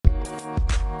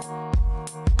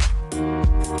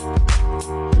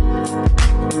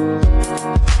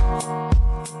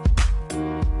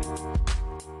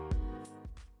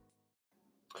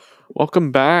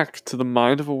Welcome back to the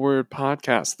Mind of a Word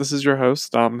podcast. This is your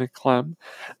host, Dominic Klemm.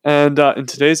 And in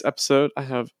today's episode, I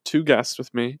have two guests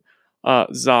with me,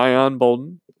 Zion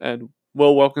Bouldin and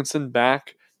Will Wilkinson,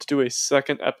 back to do a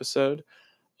second episode.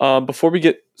 Before we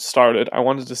get started, I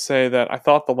wanted to say that I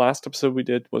thought the last episode we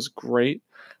did was great.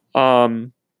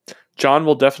 John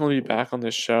will definitely be back on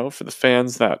this show for the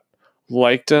fans that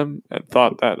liked him and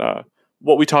thought that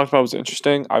what we talked about was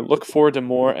interesting. I look forward to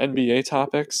more NBA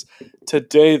topics.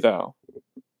 Today, though,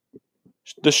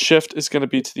 the shift is going to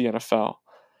be to the NFL.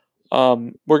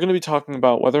 We're going to be talking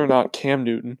about whether or not Cam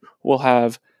Newton will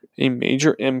have a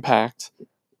major impact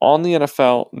on the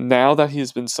NFL now that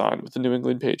he's been signed with the New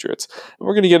England Patriots. And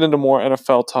we're going to get into more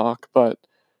NFL talk, but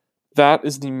that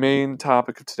is the main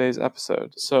topic of today's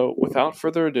episode. So without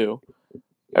further ado,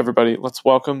 everybody, let's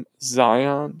welcome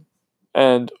Zion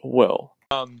and Will.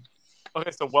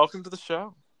 Okay, so welcome to the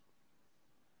show.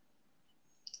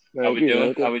 How we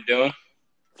doing?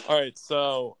 All right,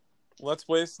 so let's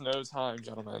waste no time,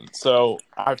 gentlemen. So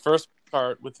I first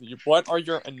start with you. What are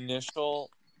your initial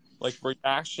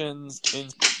reactions in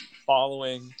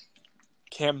following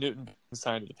Cam Newton being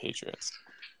signed to the Patriots?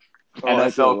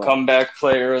 NFL Comeback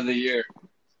Player of the Year.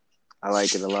 I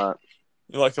like it a lot.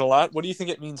 You like it a lot? What do you think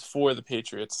it means for the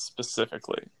Patriots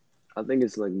specifically? I think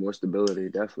it's more stability,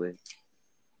 definitely.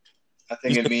 I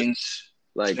think it means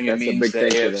that's a big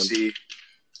thing for them. I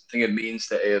think it means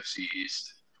the AFC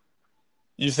East.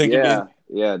 You think it means?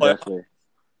 Yeah, definitely.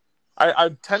 I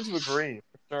tend to agree,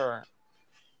 for sure.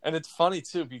 And it's funny,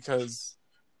 too, because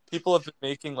people have been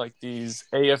making, these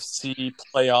AFC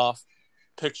playoff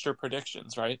picture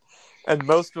predictions, right? And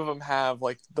most of them have,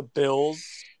 the Bills.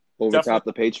 Overtop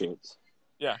the Patriots.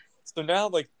 Yeah. So now,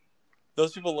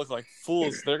 those people look like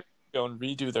fools. They're going to go and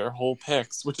redo their whole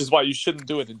picks, which is why you shouldn't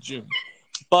do it in June.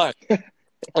 But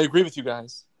I agree with you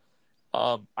guys.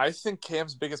 I think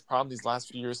Cam's biggest problem these last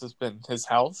few years has been his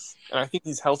health, and I think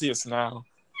he's healthiest now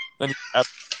than he ever.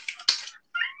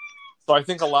 So I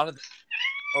think a lot of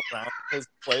around his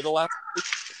play the last week.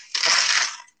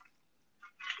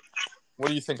 What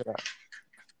do you think of that?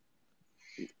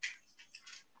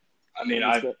 I mean,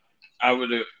 I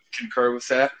would concur with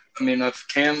that. I mean, if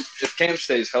Cam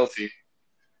stays healthy,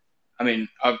 I mean,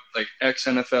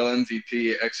 ex-NFL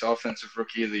MVP, ex-Offensive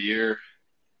Rookie of the Year,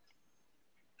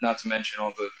 not to mention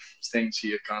all the things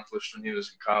he accomplished when he was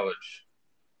in college.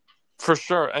 For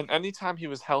sure. And anytime he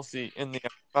was healthy in the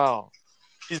NFL,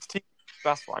 his team was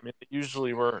successful. I mean, they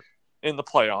usually were in the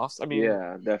playoffs. I mean,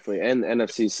 yeah, definitely. And the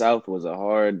NFC South was a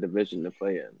hard division to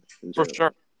play in for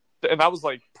sure. And that was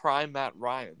prime Matt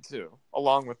Ryan, too,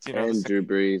 along with, and Drew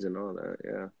Brees and all that,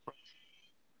 yeah.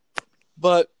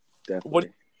 But definitely.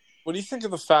 What do you think of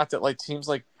the fact that teams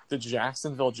like the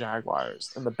Jacksonville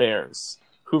Jaguars and the Bears,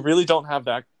 who really don't have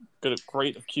that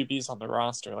great of QBs on their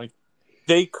roster,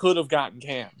 they could have gotten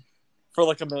Cam for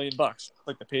 $1 million,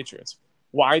 like the Patriots.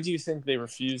 Why do you think they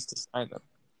refused to sign them?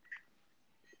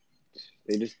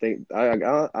 They just think I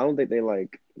don't think they would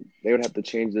have to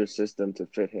change their system to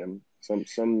fit him. Some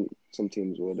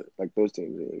teams would, those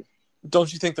teams would.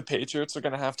 Don't you think the Patriots are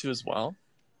going to have to as well?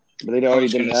 But they already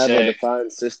didn't have a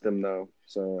defined system, though.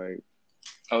 So,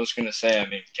 I was going to say, I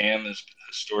mean, Cam has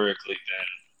historically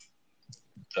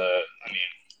been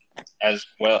as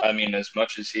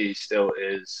much as he still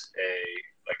is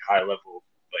a high-level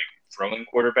throwing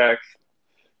quarterback,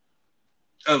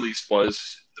 at least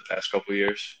was the past couple of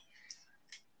years,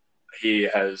 he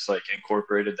has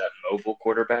incorporated that mobile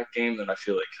quarterback game that I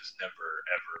feel has never,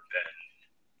 ever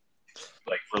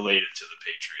been related to the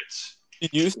Patriots.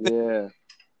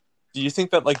 Do you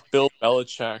think that Bill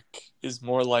Belichick is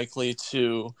more likely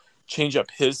to change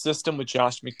up his system with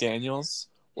Josh McDaniels?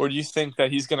 Or do you think that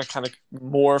he's going to kind of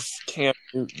morph Cam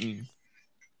Newton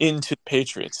into the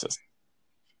Patriots system?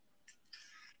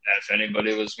 If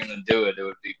anybody was going to do it, it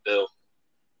would be Bill.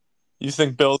 You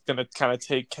think Bill's going to kind of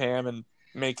take Cam and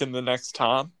make him the next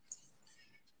Tom?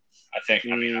 I think,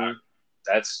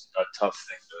 that's a tough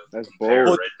thing to that's compare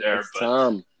bold. Right there. That's but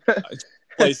Tom.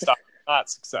 Play style, not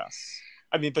success.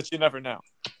 I mean, but you never know.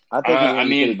 I think he's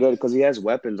pretty good because he has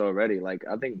weapons already. I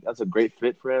think that's a great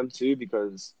fit for him too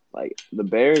because the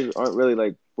Bears aren't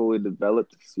really fully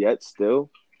developed yet.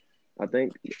 Still, I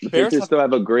think the Patriots still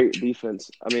have a great defense.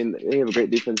 I mean, they have a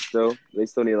great defense still. They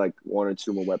still need one or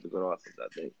two more weapons on offense, I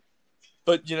think.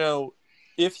 But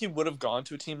if he would have gone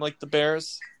to a team like the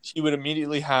Bears, he would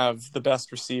immediately have the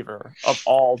best receiver of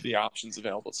all the options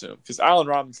available to him because Allen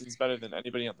Robinson's better than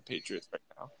anybody on the Patriots right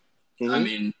now. I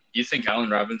mean, you think Allen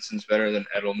Robinson's better than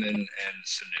Edelman and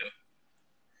Sanu?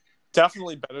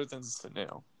 Definitely better than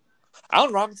Sanu.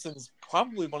 Allen Robinson is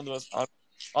probably one of the most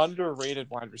underrated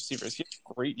wide receivers. He had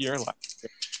a great year last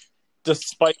year.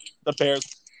 despite the Bears'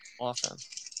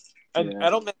 offense. And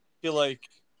Edelman, I feel like,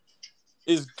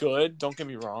 is good, don't get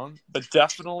me wrong, but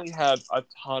definitely had a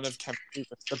ton of chemistry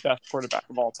with the best quarterback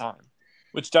of all time,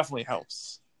 which definitely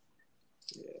helps.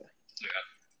 Yeah.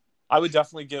 I would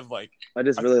definitely give, like... I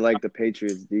just really like the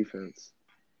Patriots' defense.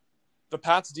 The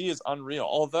Pats' D is unreal,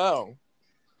 although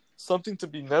something to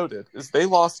be noted is they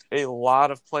lost a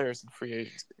lot of players in free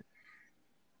agency.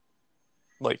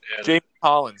 Like James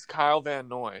Collins, Kyle Van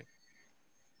Noy,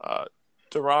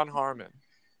 Duron Harmon,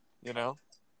 you know?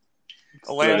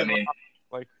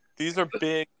 Like, these are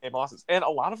big game losses. And a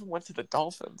lot of them went to the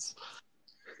Dolphins.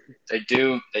 They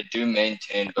do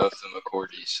maintain both the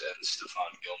McCourties and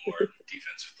Stephon Gilmore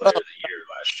Defensive Player of the Year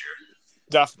last year.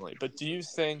 Definitely. But do you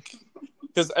think,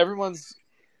 because everyone's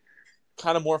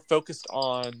kind of more focused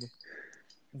on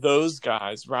those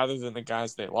guys rather than the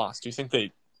guys they lost, do you think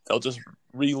they'll just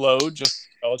reload just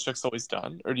like Belichick's always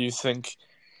done? Or do you think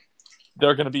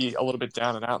they're going to be a little bit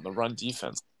down and out in the run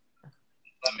defense?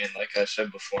 I mean, like I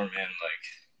said before, man, like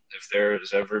if there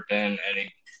has ever been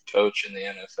any coach in the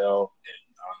NFL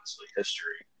in honestly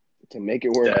history to make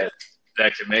it work,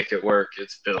 that can make it work,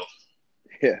 it's Bill.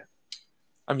 Yeah.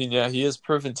 I mean, yeah, he has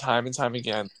proven time and time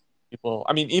again.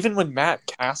 Even when Matt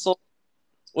Castle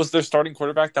was their starting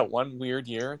quarterback that one weird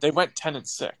year, they went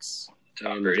 10-6.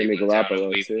 Tom Brady Jimmy Garoppolo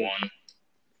week 1.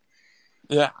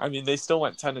 Yeah, I mean, they still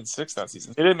went 10-6 that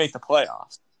season. They didn't make the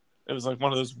playoffs. It was like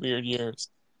one of those weird years.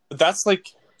 But that's like,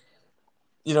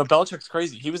 Belichick's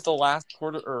crazy. He was the last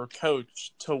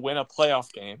coach to win a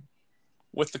playoff game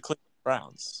with the Cleveland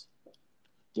Browns.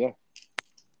 Yeah.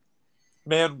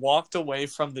 Man walked away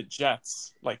from the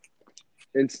Jets like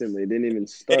instantly. Didn't even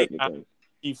start with them.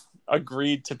 He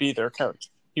agreed to be their coach.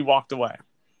 He walked away.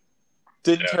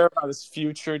 Didn't care about his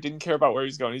future. Didn't care about where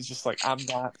he's going. He's just like, I'm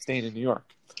not staying in New York.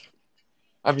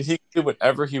 I mean, he can do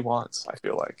whatever he wants, I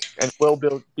feel like, and will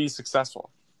be successful.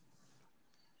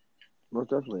 Most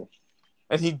definitely.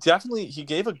 And he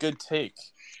gave a good take.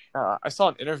 I saw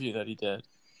an interview that he did.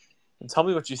 And tell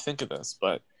me what you think of this,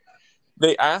 but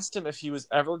they asked him if he was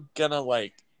ever gonna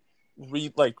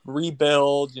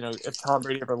rebuild, if Tom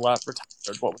Brady ever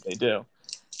retired, what would they do?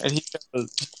 And he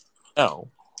goes, no,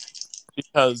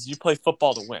 because you play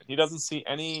football to win. He doesn't see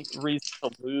any reason to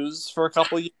lose for a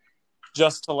couple of years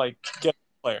just to get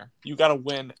a player. You got to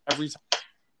win every time on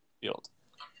the field.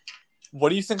 What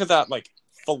do you think of that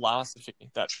philosophy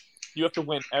that you have to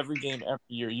win every game every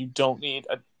year? You don't need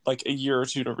a year or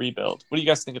two to rebuild. What do you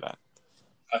guys think of that?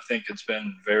 I think it's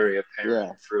been very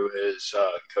apparent through his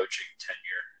coaching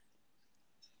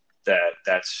tenure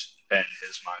that's been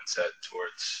his mindset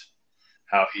towards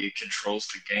how he controls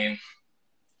the game.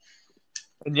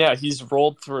 And yeah, he's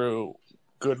rolled through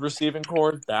good receiving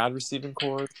corps, bad receiving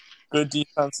corps, good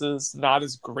defenses, not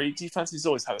as great defense. He's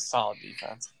always had a solid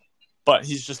defense, but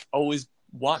he's just always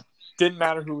won. Didn't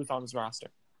matter who was on his roster.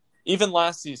 Even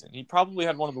last season, he probably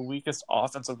had one of the weakest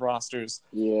offensive rosters.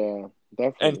 Yeah,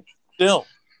 definitely. And still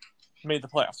made the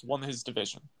playoffs, won his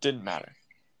division. Didn't matter.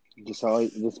 Just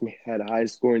had a high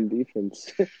scoring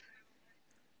defense.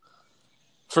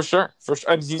 For sure.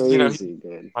 And he's crazy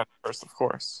good. First, of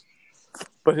course.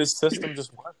 But his system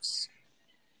just works.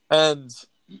 And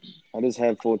I just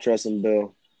have full trust in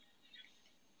Bill.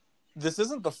 This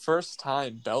isn't the first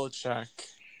time Belichick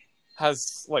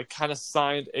has kind of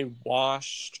signed a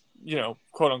washed,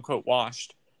 quote unquote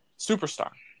washed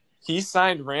superstar. He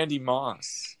signed Randy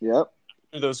Moss. Yep.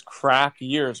 Through those crap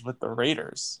years with the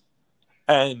Raiders.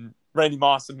 And Randy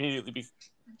Moss immediately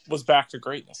was back to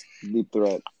greatness. Deep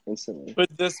threat instantly.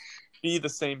 Could this be the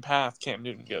same path Cam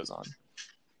Newton goes on?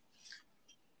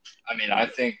 I mean, I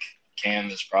think Cam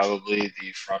is probably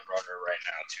the front runner right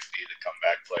now to be the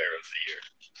comeback player of the year.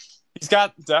 He's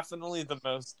got definitely the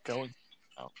most going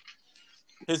out.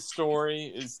 His story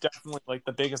is definitely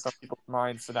the biggest on people's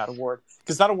mind for that award,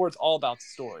 because that award's all about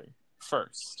story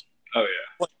first. Oh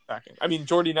yeah. Second, I mean,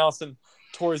 Jordy Nelson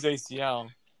tore his ACL,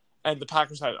 and the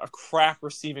Packers had a crap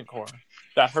receiving corps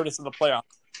that hurt us in the playoffs.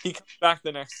 He comes back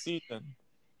the next season.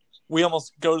 We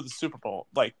almost go to the Super Bowl.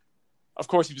 Of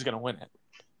course he was going to win it.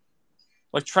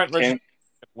 Trent Richardson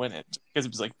win it because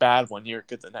it was bad one year,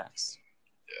 good the next.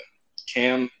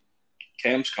 Yeah,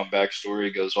 Cam's comeback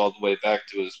story goes all the way back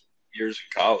to his years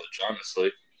in college.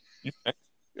 Honestly,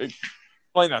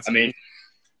 explain that. I mean,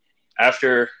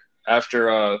 after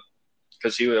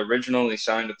because he originally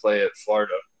signed to play at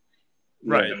Florida,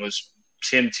 right, and was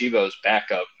Tim Tebow's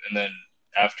backup, and then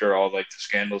after all the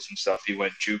scandals and stuff, he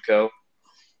went JUCO.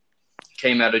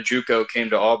 Came out of JUCO, came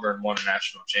to Auburn, won a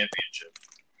national championship.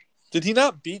 Did he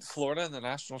not beat Florida in the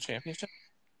national championship?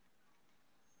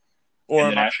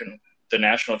 Or the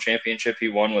national championship he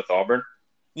won with Auburn?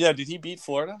 Yeah, did he beat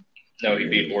Florida? No, he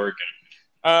beat Oregon.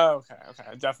 Oh, okay.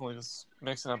 I definitely was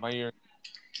mixing up my year.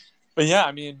 But yeah,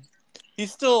 I mean, he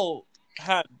still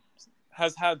has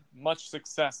had much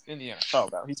success in the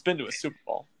NFL, though. He's been to a Super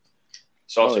Bowl.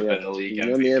 He's also been the league He's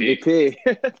MVP. The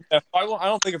MVP. Yeah, I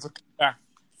don't think it's a comeback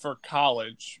for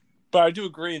college, but I do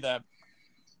agree that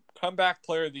comeback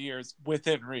player of the year is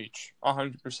within reach,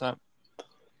 100%.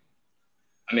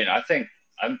 I mean, I think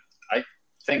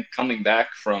coming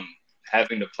back from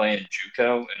having to play in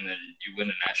JUCO and then you win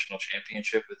a national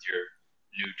championship with your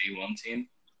new D1 team.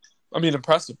 I mean,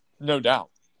 impressive, no doubt.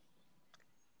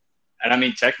 And I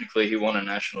mean, technically, he won a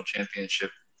national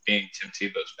championship being Tim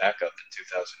Tebow's backup in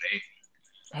 2008.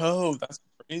 Oh, that's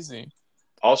crazy.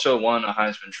 Also won a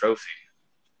Heisman Trophy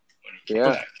when he came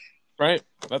back. Right,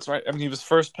 that's right. I mean, he was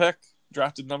first pick,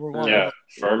 drafted number 1. Yeah,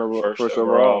 first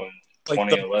overall in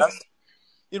 2011.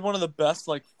 He had one of the best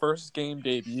first game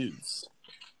debuts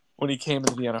when he came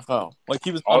into the NFL.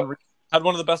 He was had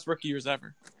one of the best rookie years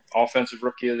ever. Offensive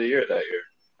Rookie of the Year that year.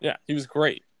 Yeah, he was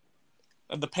great.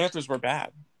 And the Panthers were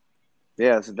bad.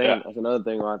 Yeah, that's the thing. Yeah. That's another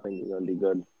thing why I think he's going to be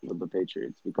good with the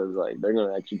Patriots because they're going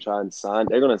to actually try and sign.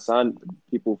 They're going to sign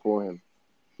people for him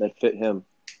that fit him.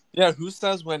 Yeah, who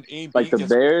says when AB the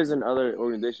Bears and other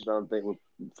organizations, I don't think would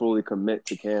fully commit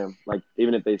to Cam.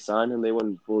 Even if they sign him, they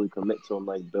wouldn't fully commit to him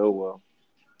like Bill will.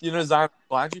 You know, Zion, I'm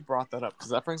glad you brought that up because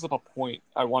that brings up a point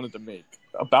I wanted to make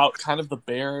about kind of the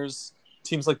Bears,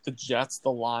 teams like the Jets,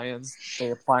 the Lions,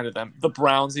 they apply to them, the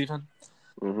Browns even.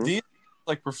 Mm-hmm. These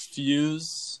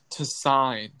refuse to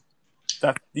sign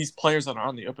these players that are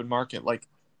on the open market.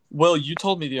 Will, you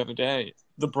told me the other day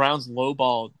the Browns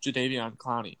lowballed Jadeveon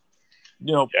Clowney.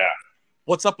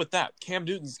 What's up with that? Cam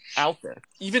Newton's out there.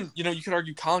 Even, you could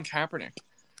argue Colin Kaepernick.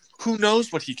 Who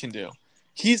knows what he can do?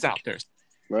 He's out there.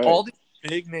 Right. All these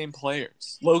big-name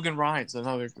players, Logan Ryan's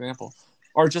another example,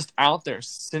 are just out there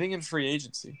sitting in free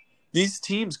agency. These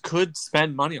teams could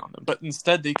spend money on them, but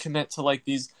instead they commit to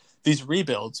these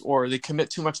rebuilds, or they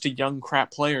commit too much to young crap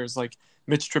players like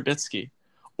Mitch Trubisky,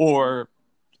 or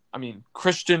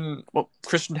Christian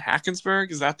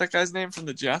Hackensberg. Is that guy's name from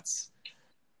the Jets?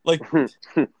 I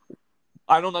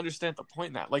don't understand the point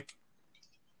in that.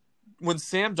 When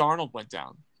Sam Darnold went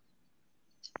down,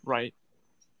 right?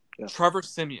 Yeah. Trevor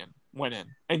Siemian went in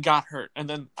and got hurt, and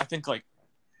then I think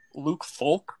Luke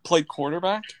Falk played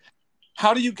quarterback.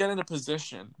 How do you get in a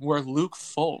position where Luke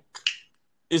Falk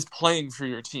is playing for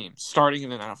your team, starting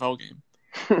in an NFL game?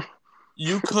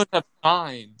 You could have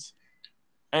signed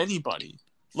anybody.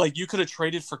 You could have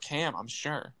traded for Cam, I'm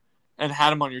sure, and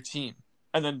had him on your team,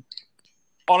 and then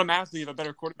automatically have a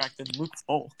better quarterback than Luke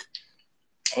Falk.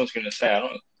 I was going to say,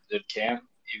 did Cam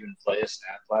even play a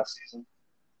snap last season?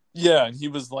 Yeah, and he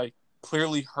was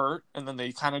clearly hurt, and then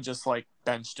they kind of just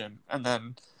benched him, and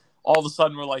then all of a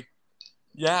sudden we're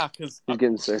yeah, because he's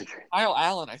getting surgery. Kyle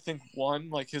Allen, I think, won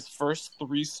his first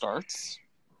 3 starts,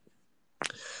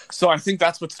 so I think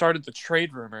that's what started the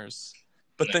trade rumors.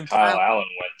 But then Kyle Allen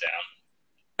went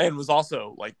down and was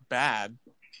also bad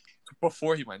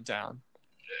before he went down.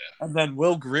 Yeah. And then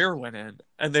Will Grier went in,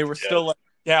 and they were still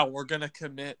we're gonna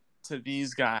commit to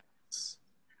these guys.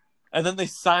 And then they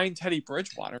signed Teddy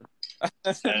Bridgewater.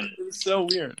 It was so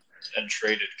weird. And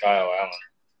traded Kyle Allen.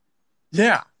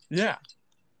 Yeah.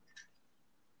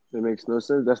 It makes no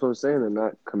sense. That's what I'm saying. They're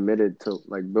not committed to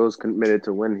Bill's committed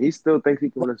to win. He still thinks he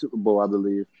can win a Super Bowl, I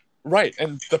believe. Right,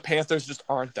 and the Panthers just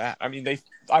aren't that. I mean,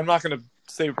 I'm not going to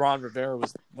say Ron Rivera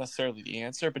was necessarily the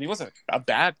answer, but he wasn't a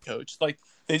bad coach.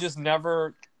 They just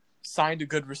never signed a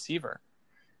good receiver.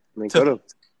 They could have.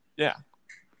 Yeah.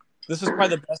 This is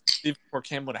probably the best receiver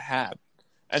Cam would have had,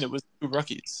 and it was 2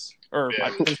 rookies.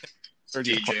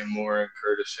 DJ Moore and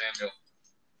Curtis Samuel.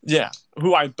 Yeah,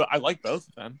 who I like both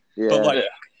of them. Yeah. But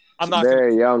I'm not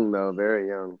very young though, very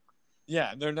young.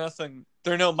 Yeah, they're nothing.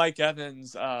 They're no Mike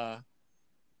Evans,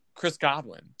 Chris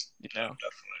Godwin, Definitely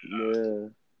not. Yeah.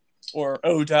 Or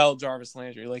Odell Jarvis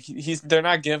Landry. They're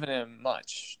not giving him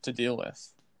much to deal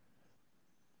with.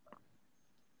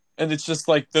 And it's just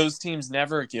those teams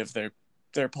never give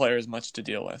their players much to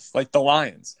deal with. The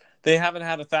Lions, they haven't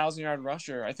had a 1,000-yard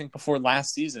rusher, I think, before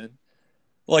last season.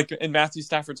 In Matthew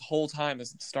Stafford's whole time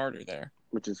as the starter there,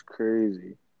 which is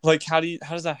crazy. How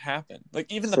does that happen?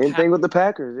 Even the same thing with the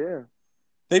Packers,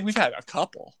 yeah. We've had a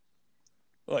couple.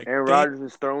 Aaron Rodgers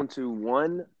was thrown to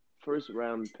 1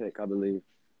 first-round pick, I believe,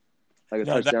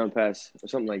 touchdown pass or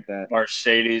something like that.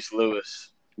 Mercedes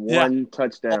Lewis, 1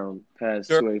 touchdown pass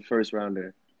to a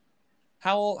first-rounder.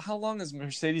 How long has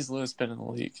Mercedes Lewis been in the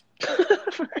league?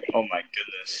 Oh my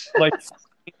goodness! 15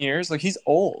 years. He's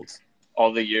old.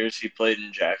 All the years he played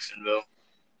in Jacksonville.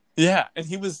 Yeah, and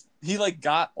he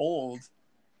got old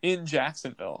in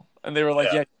Jacksonville, and they were like,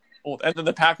 "Yeah, old." And then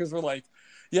the Packers were like,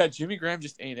 "Yeah, Jimmy Graham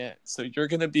just ain't it. So you're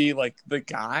gonna be like the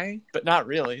guy, but not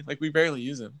really. Like we barely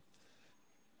use him.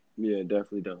 Yeah,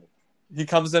 definitely don't. He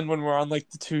comes in when we're on like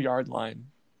the 2-yard line.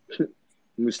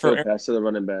 We still pass to the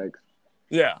running back.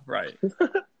 Yeah, right.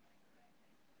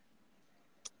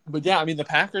 But yeah, I mean, the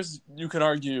Packers, you could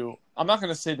argue, I'm not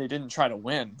going to say they didn't try to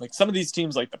win. Like some of these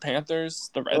teams, like the Panthers,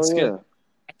 the Redskins,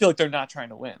 I feel like they're not trying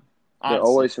to win. Honestly. They're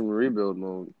always in rebuild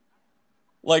mode.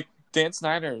 Like Dan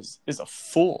Snyder is a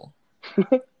fool.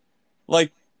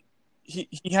 Like he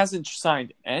hasn't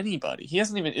signed anybody. He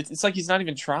hasn't even. It's like he's not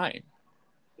even trying.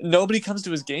 Nobody comes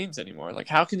to his games anymore. Like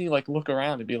how can he like look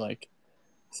around and be like,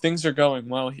 things are going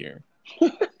well here?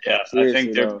 Yeah, I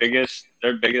think their biggest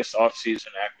offseason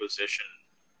acquisition,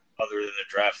 other than the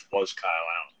draft, was Kyle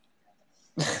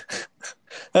Allen.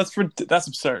 That's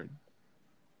absurd.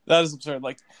 That is absurd.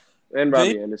 Like, and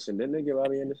Robbie Anderson. Didn't they get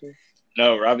Robbie Anderson?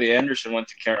 No, Robbie Anderson went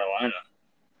to Carolina.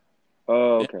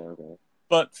 Oh, okay.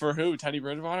 But for who? Teddy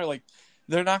Bridgewater? Like,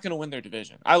 they're not going to win their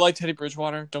division. I like Teddy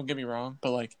Bridgewater. Don't get me wrong,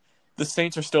 but like, the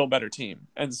Saints are still a better team,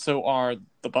 and so are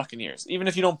the Buccaneers. Even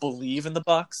if you don't believe in the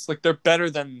Bucs, like they're better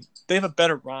than they have a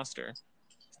better roster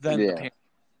than the Panthers.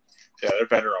 Yeah, they're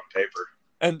better on paper.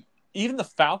 And even the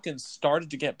Falcons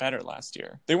started to get better last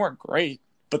year. They weren't great,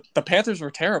 but the Panthers were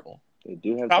terrible. They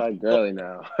do have Todd Gurley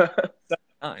now.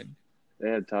 7-9. They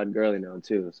have Todd Gurley now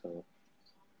too. So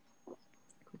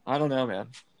I don't know, man.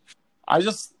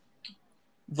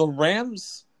 The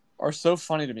Rams are so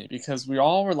funny to me because we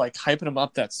all were like hyping them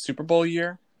up that Super Bowl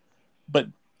year, but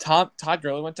Todd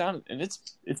Gurley went down, and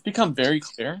it's become very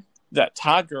clear that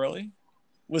Todd Gurley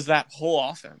was that whole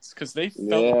offense because they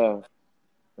fell.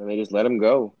 And they just let him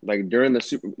go like during the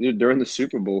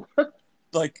Super Bowl.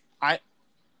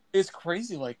 It's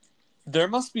crazy. Like there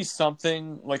must be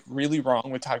something like really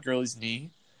wrong with Todd Gurley's knee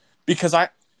because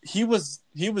he was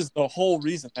the whole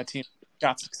reason that team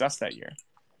got success that year.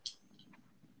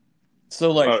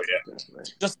 So, like,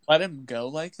 just let him go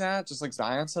like that, just like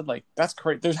Zion said, like, that's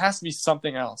great. There has to be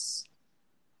something else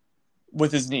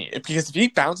with his knee. Because if he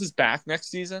bounces back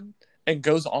next season and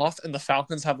goes off and the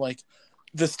Falcons have, like,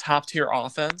 this top-tier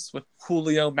offense with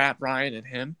Julio, Matt Ryan, and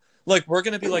him, like, we're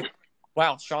going to be like,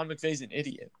 wow, Sean McVay's an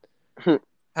idiot.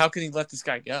 How can he let this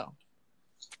guy go?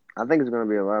 I think there's going to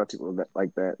be a lot of people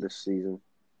like that this season.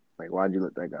 Like, why'd you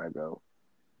let that guy go?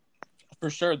 For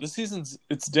sure. This season's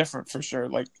it's different for sure.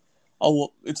 Like,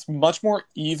 it's much more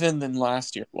even than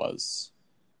last year was.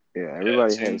 Yeah,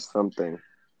 everybody has something.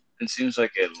 It seems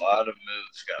like a lot of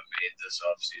moves got made this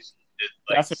offseason.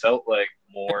 It felt like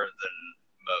more than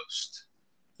most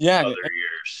other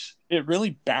years. It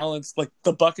really balanced. Like,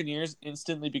 the Buccaneers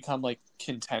instantly become, like,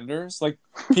 contenders. Like,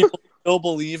 people still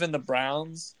believe in the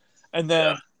Browns. And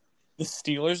then the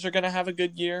Steelers are going to have a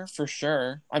good year for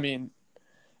sure. I mean,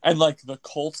 and, like, the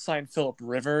Colts signed Phillip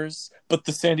Rivers, but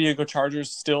the San Diego Chargers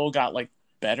still got, like,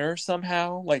 better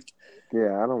somehow. Like,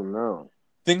 yeah, I don't know.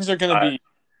 Things are going to be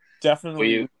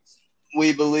definitely.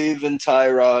 We believe in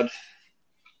Tyrod.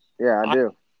 Yeah, I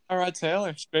do. Tyrod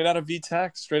Taylor, straight out of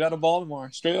V-Tech, straight out of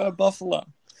Baltimore, straight out of Buffalo.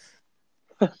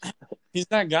 He's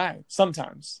that guy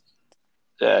sometimes.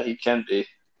 Yeah, he can be.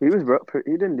 He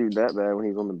didn't do that bad when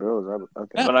he was on the Bills.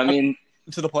 Yeah, but I mean,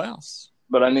 to the playoffs.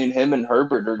 But I mean, him and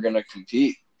Herbert are going to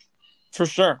compete. For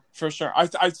sure.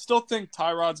 I still think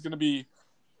Tyrod's going to be,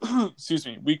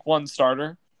 week 1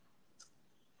 starter.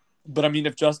 But I mean,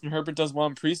 if Justin Herbert does well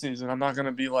in preseason, I'm not going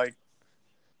to be like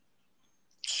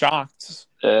shocked.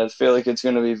 Yeah, I feel like it's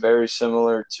going to be very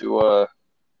similar to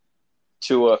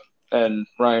Tua and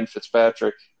Ryan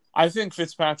Fitzpatrick. I think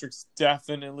Fitzpatrick's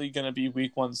definitely going to be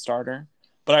week 1 starter.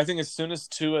 But I think as soon as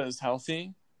Tua is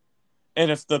healthy,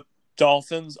 and if the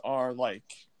Dolphins are like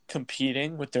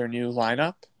competing with their new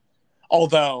lineup,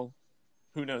 although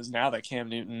who knows now that Cam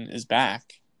Newton is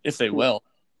back, if they will.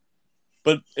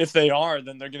 But if they are,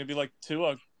 then they're going to be like,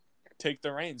 Tua, take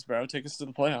the reins, bro. Take us to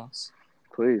the playoffs.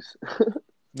 Please.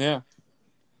 Yeah.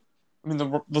 I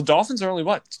mean, the Dolphins are only,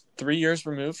 3 years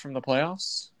removed from the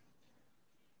playoffs?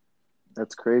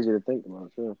 That's crazy to think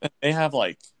about, too. They have,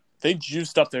 they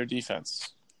juiced up their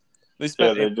defense. They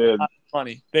spent they did. a lot of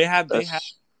money. They had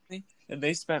money, and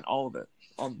they spent all of it.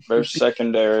 Their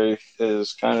secondary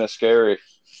is kind of scary.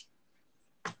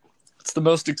 It's the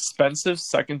most expensive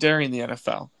secondary in the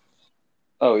NFL.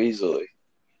 Oh, easily.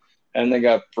 And they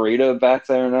got Breida back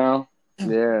there now.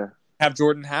 Yeah. Have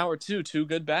Jordan Howard, too. 2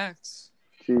 good backs.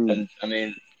 And, I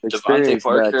mean, Devontae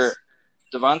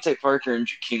Parker and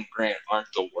Jakeem Grant aren't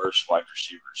the worst wide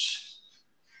receivers.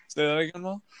 Say that again,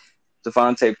 Will?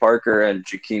 Devontae Parker and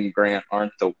Jakeem Grant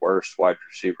aren't the worst wide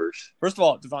receivers. First of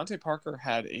all, Devontae Parker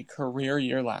had a career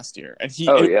year last year, and it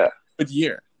yeah, was a good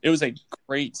year. It was a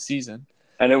great season,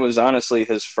 and it was honestly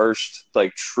his first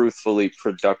truthfully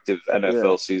productive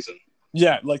NFL season.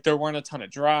 Yeah, there weren't a ton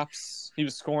of drops. He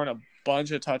was scoring a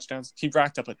bunch of touchdowns. He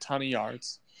racked up a ton of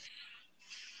yards.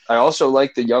 I also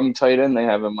like the young tight end they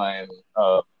have in Miami,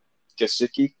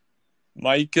 Gesicki.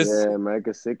 Mike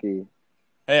Gesicki.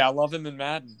 Hey, I love him in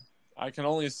Madden. I can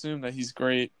only assume that he's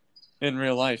great in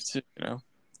real life too,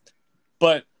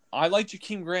 But I like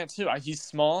Jakeem Grant too. He's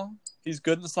small. He's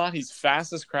good in the slot. He's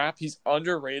fast as crap. He's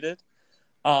underrated.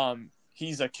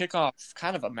 He's a kickoff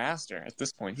kind of a master at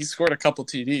this point. He scored a couple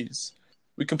TDs.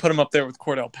 We can put him up there with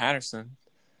Cordell Patterson.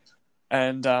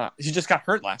 And he just got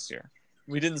hurt last year.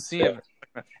 We didn't see him.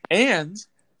 And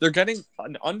they're getting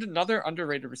another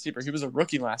underrated receiver. He was a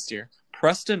rookie last year.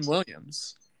 Preston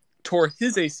Williams tore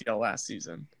his ACL last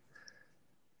season.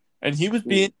 And he was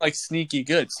being sneaky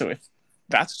good. So if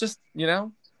that's just,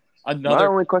 another. My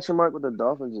only question mark with the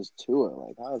Dolphins is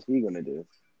Tua. How is he going to do?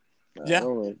 Yeah. I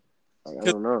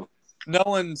don't know. No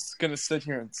one's going to sit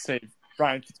here and say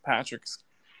Ryan Fitzpatrick's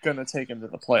going to take him to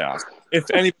the playoffs. If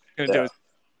anybody's going to do it.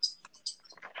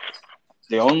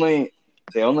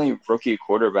 The only rookie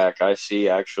quarterback I see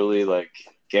actually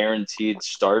guaranteed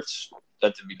starts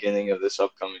at the beginning of this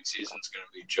upcoming season is going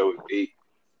to be Joey B.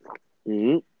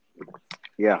 Mm-hmm.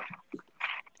 Yeah,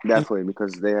 definitely,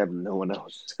 because they have no one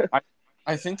else.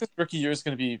 I think this rookie year is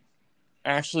going to be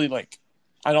actually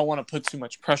I don't want to put too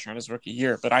much pressure on his rookie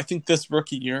year, but I think this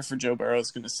rookie year for Joe Burrow is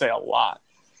going to say a lot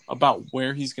about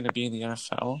where he's going to be in the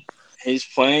NFL. He's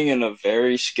playing in a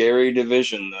very scary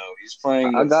division, though. He's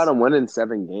playing. I got him winning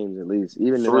 7 games at least,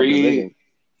 even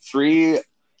three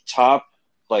top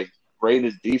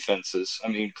rated defenses. I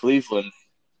mean, Cleveland,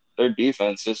 their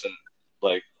defense isn't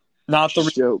not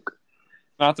the joke.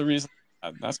 Not the reason.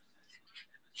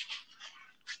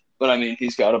 But I mean,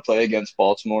 he's got to play against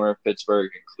Baltimore,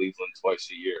 Pittsburgh, and Cleveland twice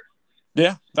a year.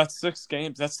 Yeah, that's 6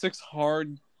 games. That's 6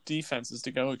 hard defenses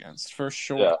to go against for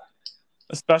sure. Yeah.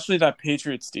 Especially that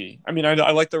Patriots D. I mean,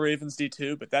 I like the Ravens D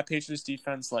too, but that Patriots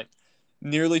defense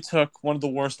nearly took one of the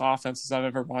worst offenses I've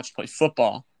ever watched play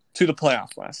football to the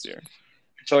playoffs last year.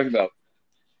 You're talking about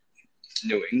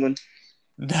New England?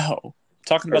 No,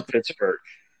 talking about Pittsburgh.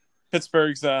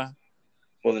 Pittsburgh's. Well,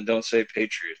 then don't say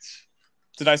Patriots.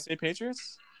 Did I say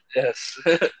Patriots? Yes.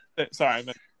 Sorry, I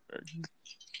meant Pittsburgh.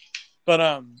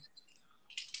 But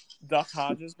Duck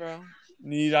Hodges, bro.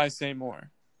 Need I say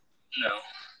more? No.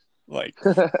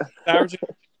 Averaging,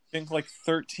 I think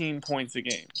 13 points a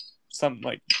game,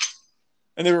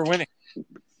 and they were winning.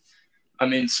 I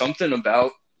mean, something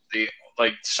about the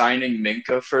signing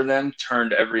Minka for them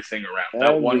turned everything around.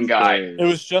 That one guy. It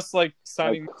was just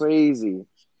signing crazy.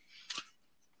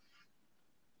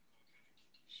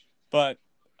 But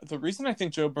the reason I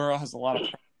think Joe Burrow has a lot of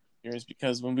pressure here is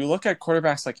because when we look at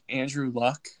quarterbacks like Andrew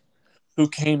Luck, who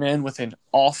came in with an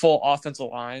awful offensive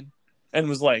line and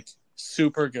was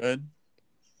super good.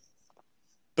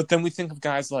 But then we think of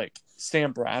guys like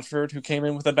Sam Bradford, who came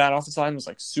in with a bad offensive line, was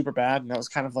super bad, and that was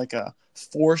kind of a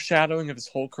foreshadowing of his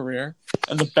whole career.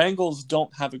 And the Bengals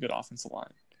don't have a good offensive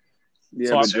line. Yeah,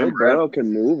 so but Joe Burrow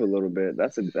can move a little bit.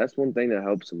 That's one thing that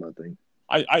helps him, I think.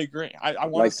 I agree. I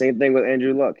want same thing with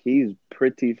Andrew Luck. He's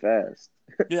pretty fast.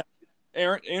 Yeah.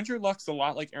 Andrew Luck's a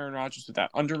lot like Aaron Rodgers with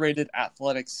that underrated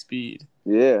athletic speed.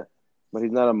 Yeah, but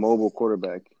he's not a mobile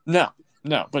quarterback. No,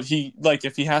 but he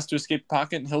if he has to escape the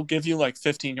pocket, he'll give you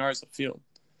 15 yards of field.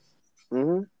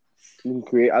 Mm-hmm. He can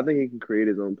create. I think he can create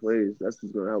his own plays. That's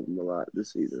what's going to help him a lot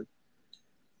this season.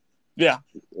 Yeah.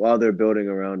 While they're building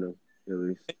around him, at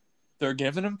least. They're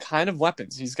giving him kind of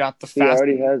weapons. He's got the fast. He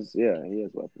already has. Yeah, he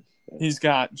has weapons. Yeah. He's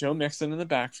got Joe Mixon in the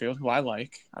backfield, who I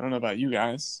like. I don't know about you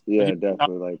guys. Yeah,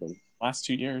 definitely like him. Last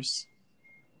 2 years.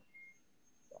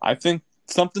 I think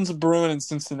something's brewing in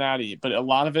Cincinnati, but a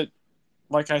lot of it,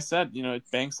 like I said,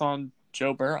 it banks on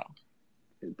Joe Burrow.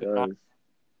 It does.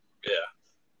 Yeah.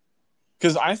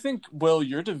 Because I think, Will,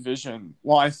 your division,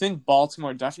 while I think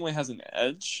Baltimore definitely has an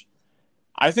edge,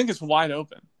 I think it's wide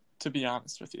open, to be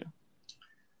honest with you.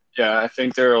 Yeah, I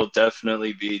think there will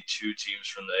definitely be 2 teams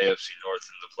from the AFC North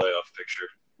in the playoff picture.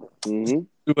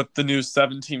 Mm-hmm. With the new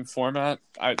 7-team format,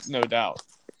 no doubt.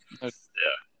 Yeah.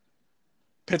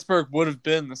 Pittsburgh would have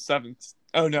been the 7th.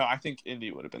 Oh, no, I think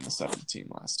Indy would have been the 7th team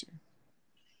last year.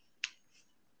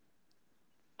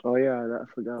 Oh, yeah, I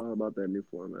forgot about that new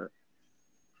format.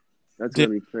 That's going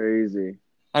to be crazy.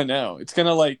 I know. It's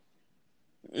going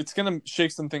to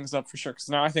shake some things up for sure, because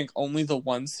now I think only the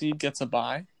 1 seed gets a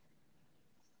bye.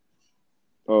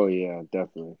 Oh, yeah,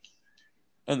 definitely.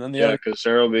 And then the Yeah, other. because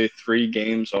there will be 3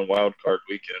 games on Wild Card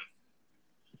Weekend.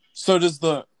 So does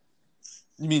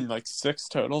you mean like 6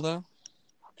 total though?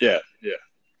 Yeah.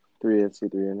 3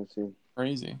 NFC, 3 NFC.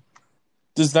 Crazy.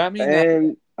 Does that mean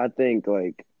And I think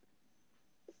like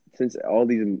since all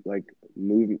these like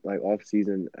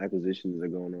off-season acquisitions are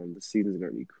going on, the season's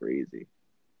gonna be crazy.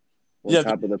 On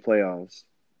top of the playoffs.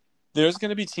 There's going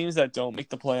to be teams that don't make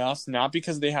the playoffs, not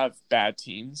because they have bad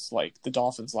teams like the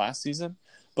Dolphins last season,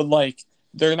 but like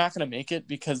they're not going to make it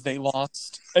because they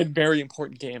lost a very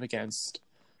important game against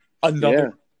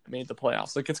another team that made the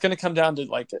playoffs. Like it's going to come down to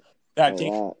like that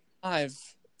game 5.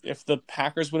 If the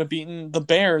Packers would have beaten the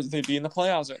Bears, they'd be in the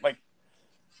playoffs. Or, like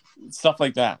stuff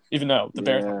like that. Even though the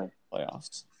Bears are in the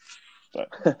playoffs, but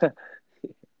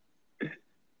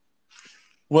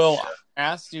Will, I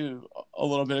asked you a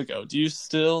little bit ago, do you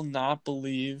still not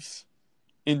believe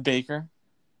in Baker?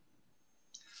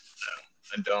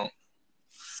 No, I don't.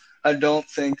 I don't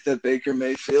think that Baker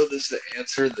Mayfield is the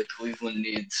answer that Cleveland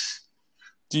needs.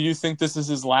 Do you think this is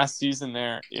his last season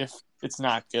there if it's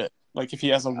not good? Like if he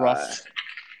has a rough...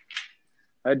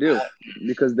 I do.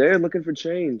 Because they're looking for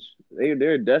change.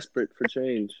 They're desperate for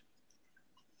change.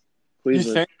 Cleveland.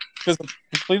 You think? Because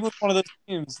Cleveland's one of those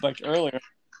teams, like earlier,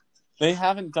 they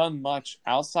haven't done much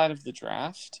outside of the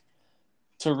draft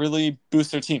to really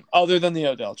boost their team, other than the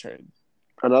Odell trade.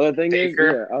 Another thing is,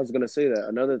 I was going to say that.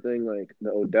 Another thing, like the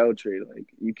Odell trade, like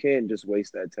you can't just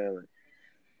waste that talent.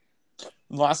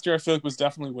 Last year, I feel like was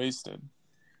definitely wasted.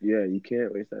 Yeah, you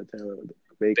can't waste that talent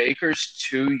with Baker's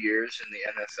 2 years in the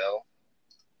NFL,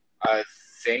 I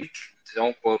think,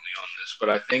 don't quote me on this, but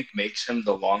I think makes him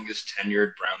the longest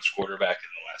tenured Browns quarterback in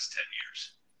the last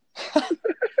 10 years.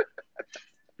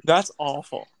 That's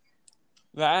awful.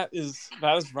 That is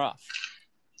rough.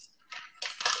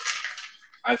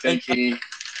 I think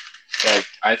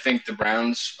I think the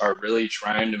Browns are really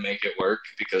trying to make it work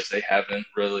because they haven't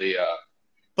really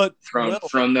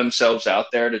thrown themselves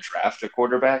out there to draft a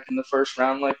quarterback in the first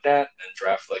round like that and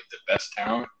draft like the best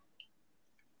talent.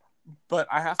 But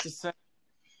I have to say,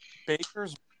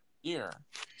 Baker's year,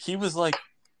 he was like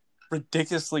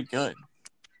ridiculously good.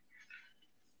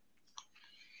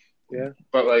 Yeah,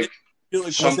 but like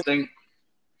something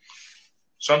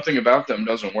about them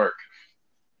doesn't work.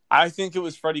 I think it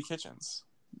was Freddie Kitchens.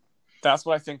 That's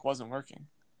what I think wasn't working.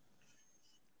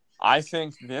 I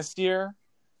think this year,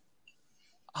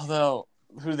 although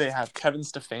who do they have? Kevin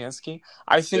Stefanski.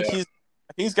 I think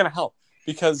he's going to help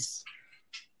because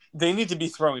they need to be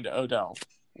throwing to Odell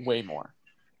way more.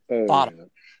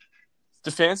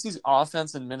 Stefanski's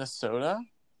offense in Minnesota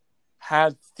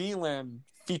had Thielen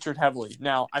featured heavily.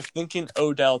 Now, I think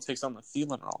Odell takes on the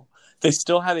Thielen role. They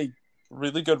still had a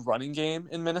really good running game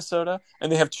in Minnesota,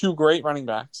 and they have 2 great running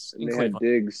backs in Cleveland. They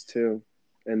had Diggs, too.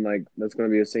 And, like, that's going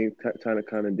to be the same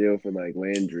kind of deal for, like,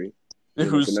 Landry.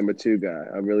 Who's the number 2 guy,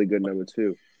 a really good number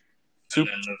 2.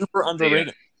 Super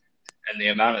underrated. And the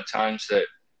amount of times that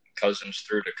Cousins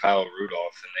threw to Kyle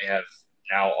Rudolph, and they have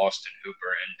now Austin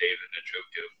Hooper and David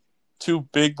Njoku. 2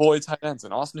 big boy tight ends.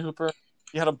 And Austin Hooper,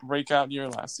 he had a breakout year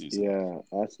last season. Yeah,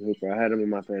 Austin Hooper. I had him in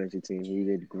my fantasy team. He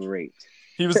did great.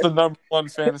 He was the number 1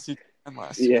 fantasy tight end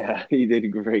last year. Yeah, he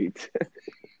did great.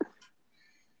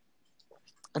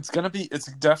 It's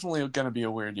definitely gonna be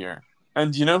a weird year.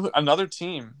 And you know another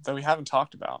team that we haven't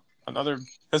talked about, another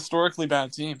historically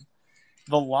bad team,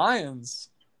 the Lions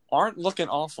aren't looking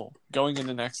awful going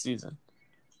into next season.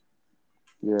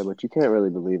 Yeah, but you can't really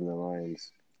believe in the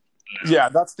Lions. Yeah,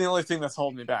 that's the only thing that's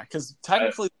holding me back. Because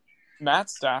technically, Matt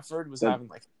Stafford was having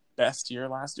like best year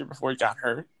last year before he got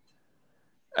hurt,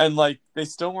 and like they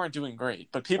still weren't doing great.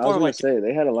 But people are like, say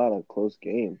they had a lot of close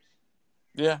games.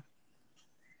 Yeah,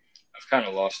 I've kind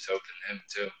of lost hope in him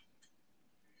too.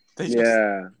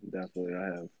 Definitely,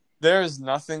 I have. There is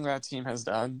nothing that team has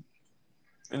done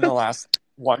in the last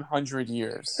 100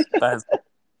 years that has.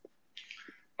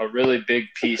 A really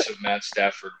big piece of Matt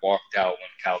Stafford walked out when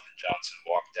Calvin Johnson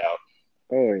walked out.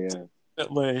 Oh, yeah.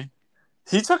 Definitely.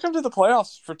 He took him to the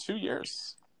playoffs for 2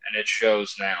 years. And it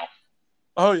shows now.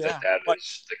 Oh, yeah. That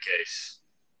is the case.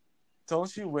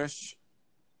 Don't you wish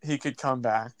he could come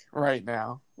back right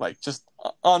now? Like, just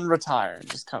unretire and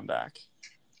just come back.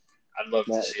 I'd love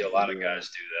to see a lot of guys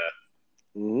do that.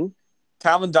 Mm-hmm.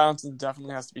 Calvin Johnson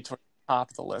definitely has to be toward the top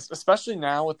of the list, especially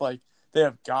now with, like, they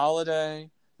have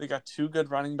Galladay. They got 2 good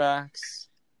running backs.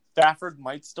 Stafford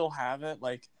might still have it.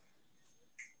 Like,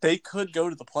 they could go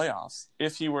to the playoffs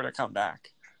if he were to come back.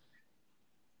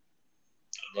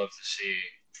 I'd love to see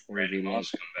Randy Moss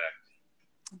come back.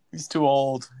 He's too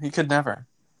old. He could never.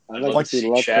 I'd love to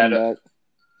see Chad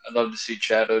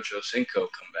Ochocinco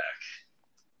come back.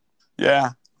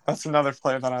 Yeah, that's another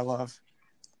player that I love.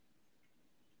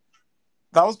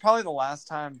 that was probably the last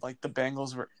time like the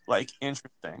Bengals were like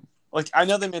interesting. Like I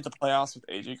know they made the playoffs with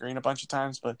AJ Green a bunch of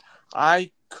times, but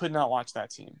I could not watch that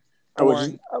team. I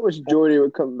wish Jordy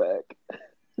would come back.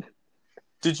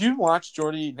 Did you watch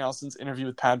Jordy Nelson's interview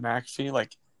with Pat McAfee?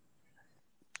 Like,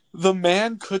 the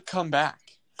man could come back,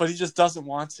 but he just doesn't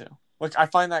want to. Like, I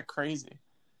find that crazy.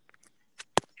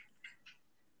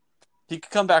 He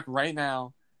could come back right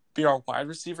now, be our wide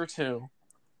receiver too,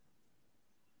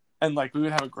 and like we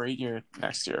would have a great year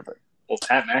next year. But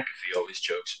Pat McAfee always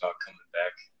jokes about coming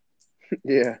back.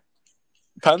 Yeah.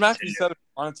 Pat McAfee said if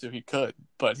he wanted to, he could,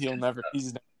 but he'll never.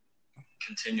 He's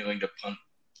continuing to punt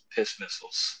piss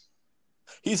missiles.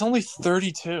 He's only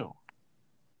 32.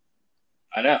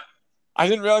 I know. I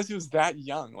didn't realize he was that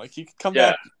young. Like he could come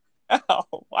back now.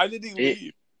 Why did he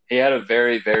leave? He had a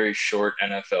very, very short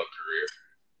NFL career.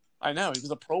 I know. He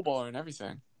was a Pro Bowler and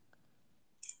everything.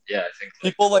 Yeah, I think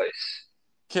people twice. Like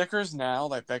kickers now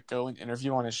that go and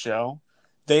interview on his show,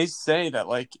 they say that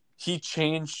like he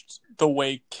changed the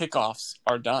way kickoffs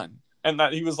are done and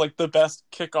that he was like the best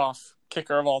kickoff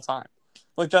kicker of all time.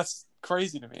 Like that's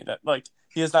crazy to me that like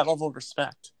he has that level of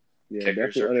respect. Yeah,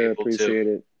 Kickers definitely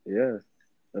underappreciated. Yeah,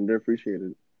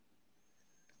 underappreciated.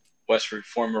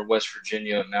 Former West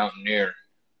Virginia Mountaineer,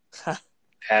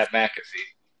 Pat McAfee.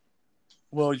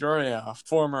 Well, you're a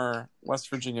former West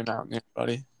Virginia Mountaineer,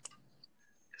 buddy.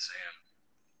 Yes,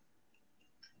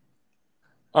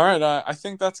 I am. All right, I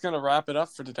think that's going to wrap it up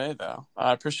for today, though.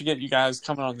 I appreciate you guys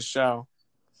coming on the show.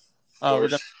 We're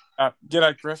going to get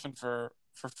at Griffin for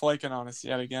flaking on us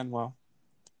yet again, Will.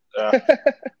 Yeah,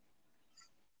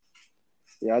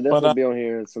 I'll definitely be on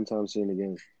here sometime soon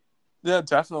again. Yeah,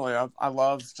 definitely. I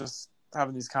love just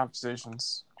having these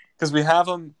conversations because we have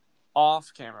them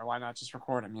off camera. Why not just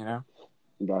record them, you know?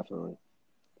 Definitely.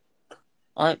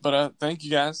 All right, but thank you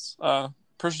guys.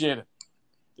 Appreciate it.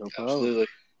 No problem. Absolutely.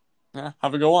 Yeah,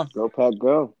 have a good one. Go Pack,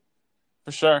 go.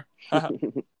 For sure.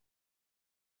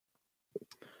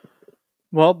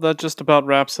 Well, that just about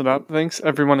wraps it up. Thanks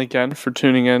everyone again for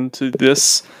tuning in to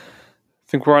this.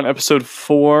 I think we're on episode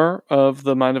 4 of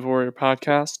the Mind of a Warrior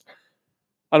podcast.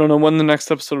 I don't know when the next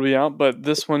episode will be out, but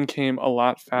this one came a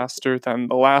lot faster than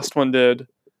the last one did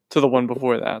to the one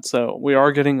before that. So we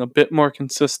are getting a bit more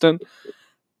consistent.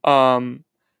 I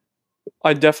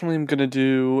definitely am going to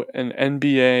do an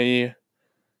NBA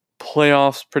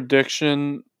playoffs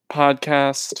prediction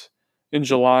podcast in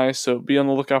July, so be on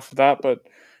the lookout for that. But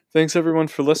thanks everyone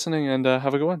for listening, and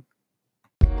have a good one.